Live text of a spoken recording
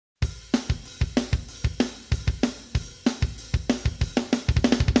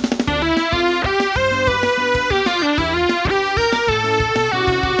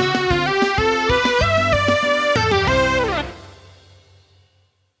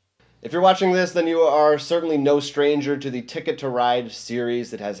If you're watching this, then you are certainly no stranger to the Ticket to Ride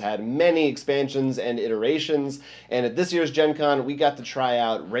series. It has had many expansions and iterations, and at this year's Gen Con, we got to try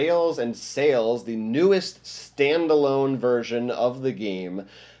out Rails and Sails, the newest standalone version of the game.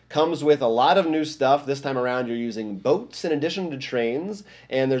 Comes with a lot of new stuff. This time around, you're using boats in addition to trains,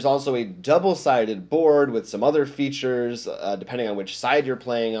 and there's also a double-sided board with some other features, depending on which side you're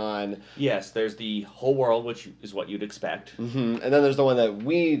playing on. Yes, there's the whole world, which is what you'd expect. And then there's the one that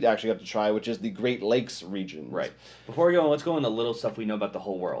we actually got to try, which is the Great Lakes region. Right. Before we go on, let's go into the little stuff we know about the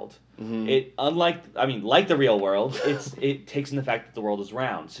whole world. It, like the real world, it takes in the fact that the world is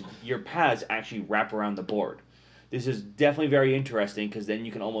round, so your paths actually wrap around the board. This is definitely very interesting because then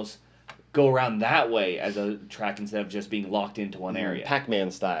you can almost go around that way as a track instead of just being locked into one area.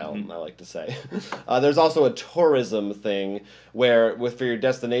 Pac-Man style, I like to say. There's also a tourism thing where, for your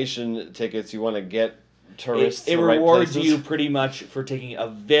destination tickets, you want to get tourists. It rewards you pretty much for taking a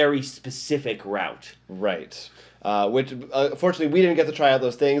very specific route. Right. Which, fortunately, we didn't get to try out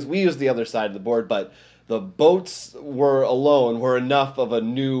those things. We used the other side of the board, but the boats were enough of a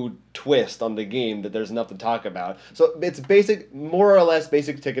new twist on the game that there's enough to talk about. So it's more or less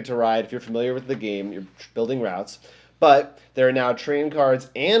basic Ticket to Ride. If you're familiar with the game, you're building routes. But there are now train cards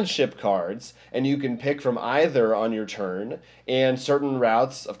and ship cards, and you can pick from either on your turn. And certain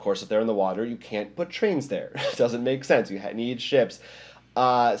routes, of course, if they're in the water, you can't put trains there. It doesn't make sense. You need ships.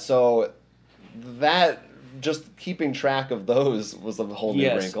 So that, just keeping track of those was a whole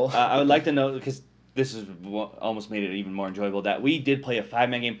new wrinkle. I would like to know, because this is what almost made it even more enjoyable, that we did play a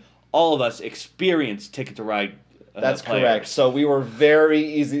 5-man game. All of us experienced Ticket to Ride. That's correct. So we were very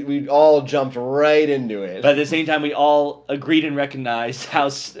easy. We all jumped right into it. But at the same time, we all agreed and recognized how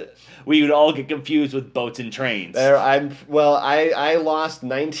we would all get confused with boats and trains. I lost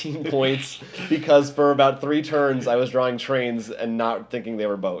 19 points because for about 3 turns I was drawing trains and not thinking they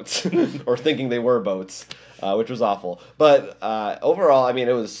were boats, or thinking they were boats. Which was awful. But overall, I mean,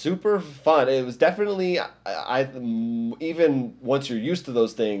 it was super fun. It was definitely, even once you're used to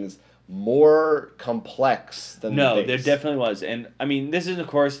those things, more complex than there definitely was. And, I mean, this is, of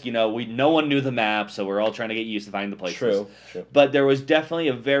course, no one knew the map, so we're all trying to get used to finding the places. True. But there was definitely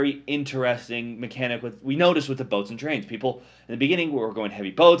a very interesting mechanic we noticed with the boats and trains. People, in the beginning, we were going heavy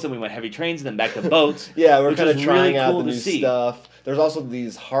boats, and we went heavy trains, and then back to boats. Yeah, we're kind of trying out the new stuff. There's also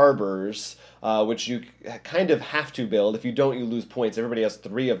these harbors, which you kind of have to build. If you don't, you lose points. Everybody has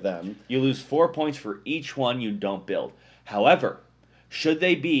 3 of them. You lose 4 points for each one you don't build. However, should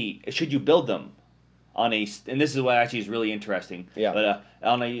you build them on and this is what actually is really interesting. Yeah. But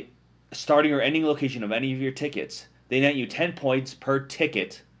on a starting or ending location of any of your tickets, they net you 10 points per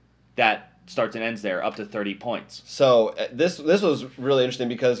ticket that starts and ends there, up to 30 points. So this was really interesting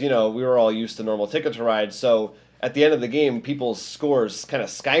because, we were all used to normal Ticket to Ride, so at the end of the game, people's scores kind of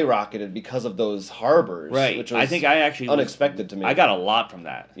skyrocketed because of those harbors. Right. Which was I think I actually unexpected to me. I got a lot from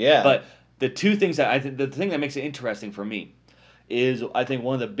that. Yeah. But the two things the thing that makes it interesting for me is I think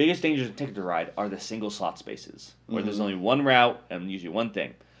one of the biggest dangers of Ticket to Ride are the single slot spaces, where there's only one route and usually one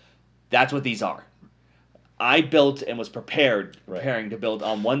thing. That's what these are. I built and was preparing to build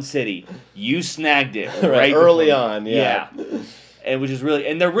on one city. You snagged it right early on. Yeah. And which is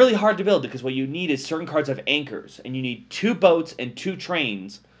and they're really hard to build because what you need is certain cards have anchors, and you need 2 boats and 2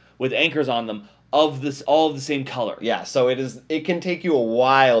 trains with anchors on them all of the same color. Yeah, so it can take you a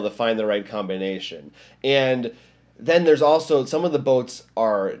while to find the right combination. And then there's also, some of the boats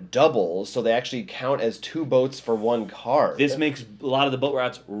are doubles, so they actually count as 2 boats for 1 card. This makes a lot of the boat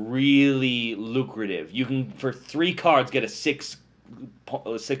routes really lucrative. You can, for 3 cards, get a 6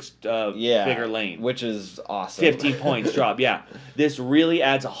 figure lane, which is awesome. 15 points drop. Yeah, this really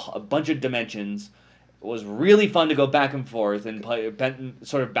adds a bunch of dimensions. It was really fun to go back and forth and play,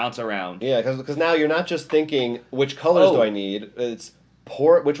 sort of bounce around. Yeah, because now you're not just thinking which colors do I need. It's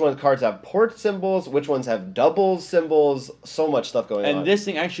which one of the cards have port symbols, which ones have double symbols. So much stuff going on. And this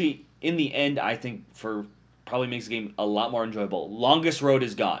thing actually, in the end, I think probably makes the game a lot more enjoyable. Longest road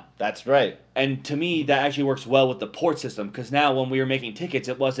is gone. That's right. And to me, that actually works well with the port system, because now when we were making tickets,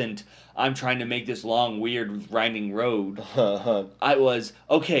 it wasn't, I'm trying to make this long, weird, winding road. I was,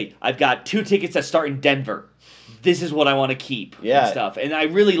 okay, I've got 2 tickets that start in Denver. This is what I want to keep and stuff. And I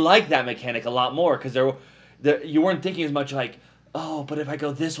really like that mechanic a lot more, because you weren't thinking as much like, oh, but if I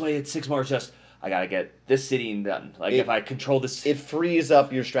go this way, it's 6 more. It's just, I gotta get this city done. If I control this, it frees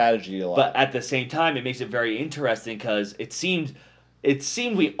up your strategy a lot. But at the same time, it makes it very interesting because it seemed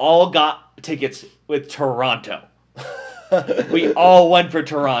we all got tickets with Toronto. We all went for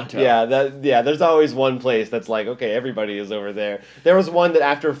Toronto. Yeah, there's always one place that's like, okay, everybody is over there. There was one that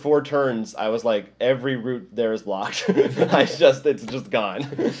after 4 turns, I was like, every route there is blocked. It's just gone.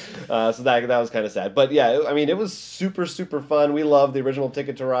 So that was kind of sad. But yeah, I mean, it was super, super fun. We loved the original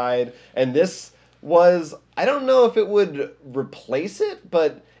Ticket to Ride. And this was, I don't know if it would replace it,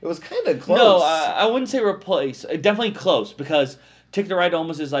 but it was kind of close. No, I wouldn't say replace. Definitely close, because Ticket to Ride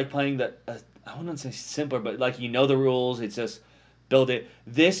almost is like playing the... I wouldn't say simpler, but like the rules. It's just build it.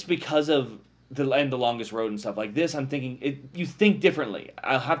 This, because of the longest road and stuff like this, I'm thinking you think differently.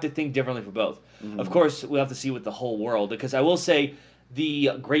 I'll have to think differently for both. Mm-hmm. Of course, we'll have to see with the whole world, because I will say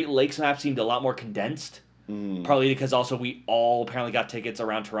the Great Lakes map seemed a lot more condensed. Probably because also we all apparently got tickets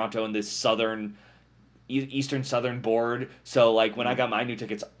around Toronto in this eastern southern board. So like when I got my new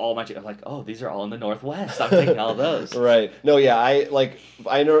tickets, all my I'm like, oh, these are all in the Northwest. I'm taking all those. Right. No, yeah,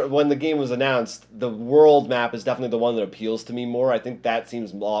 I know when the game was announced, the world map is definitely the one that appeals to me more. I think that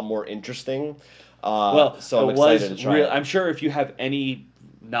seems a lot more interesting. So I'm excited to try it. I'm sure if you have any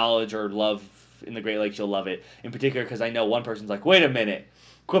knowledge or love in the Great Lakes, you'll love it. In particular, because I know one person's like, wait a minute,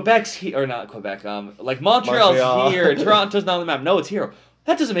 Quebec's here, or not Quebec, like Montreal's here, Toronto's not on the map. No, it's here.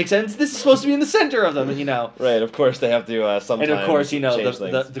 That doesn't make sense. This is supposed to be in the center of them, Right, of course they have to sometimes. And of course,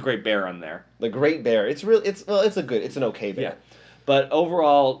 the Great Bear on there. The Great Bear. It's an okay bear. Yeah. But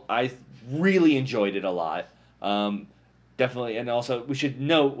overall, I really enjoyed it a lot. Definitely, and also we should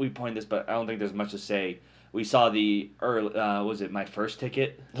note, we point this, but I don't think there's much to say. We saw the early, was it My First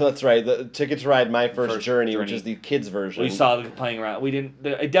Ticket? That's right. The Ticket to Ride My First Journey, which is the kids version. We saw them playing around. We didn't.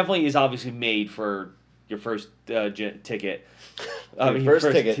 It definitely is obviously made for your first ticket. Your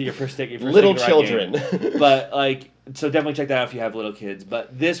first ticket. Little children. But so definitely check that out if you have little kids.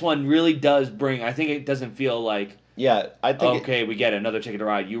 But this one really does bring. I think it doesn't feel like. Yeah, I think. Okay, we get it, another Ticket to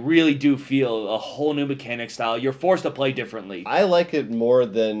Ride. You really do feel a whole new mechanic style. You're forced to play differently. I like it more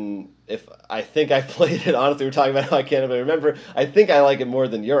than if I think I played it. Honestly, we're talking about how I can't even remember. I think I like it more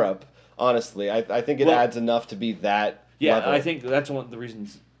than Europe. Honestly, I think it adds enough to be that. Yeah, level. I think that's one of the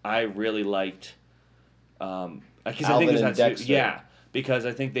reasons I really liked. Because I think Alvin and Dexter. Yeah, because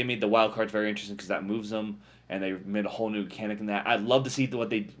I think they made the wild cards very interesting because that moves them, and they made a whole new mechanic in that. I'd love to see what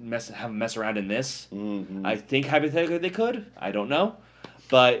they mess around in this. Mm-hmm. I think hypothetically they could. I don't know,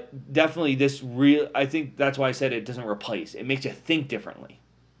 but definitely this I think that's why I said it doesn't replace. It makes you think differently.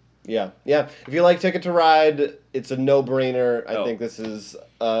 Yeah. If you like Ticket to Ride, it's a no-brainer. I think this is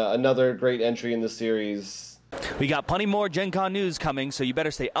another great entry in the series. We got plenty more Gen Con news coming, so you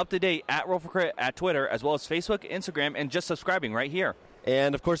better stay up to date at Roll4Crit at Twitter, as well as Facebook, Instagram, and just subscribing right here.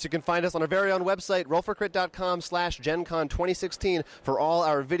 And, of course, you can find us on our very own website, roll4crit.com/GenCon2016 for all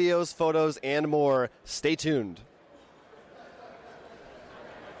our videos, photos, and more. Stay tuned.